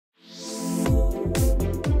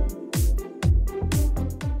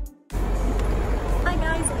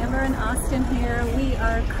Kristen here. We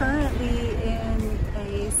are currently in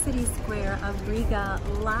a city square of Riga,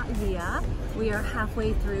 Latvia. We are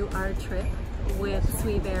halfway through our trip with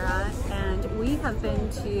Suivera, and we have been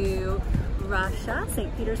to Russia,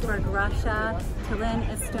 St. Petersburg, Russia, Talinn,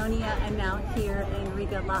 Estonia, and now here in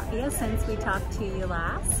Riga, Latvia since we talked to you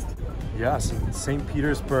last. Yes, St.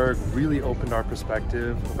 Petersburg really opened our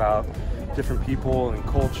perspective about different people and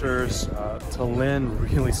cultures. Tallinn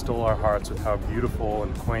really stole our hearts with how beautiful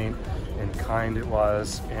and quaint and kind it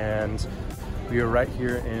was. And we are right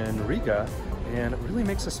here in Riga, and it really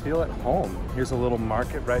makes us feel at home. Here's a little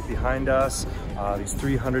market right behind us. These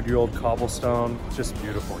 300-year-old cobblestone, just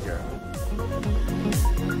beautiful here.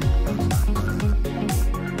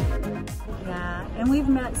 Yeah, and we've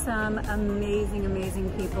met some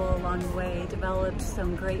amazing people along the way, developed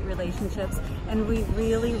some great relationships, and we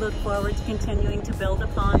really look forward to continuing to build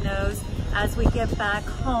upon those as we get back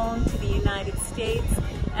home to the United States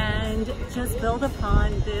and just build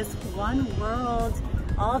upon this one world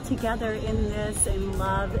all together in this and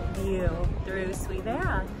love you through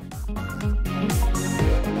Suivera.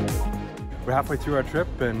 We're halfway through our trip,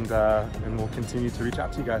 and we'll continue to reach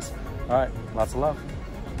out to you guys. All right, lots of love.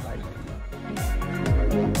 Bye.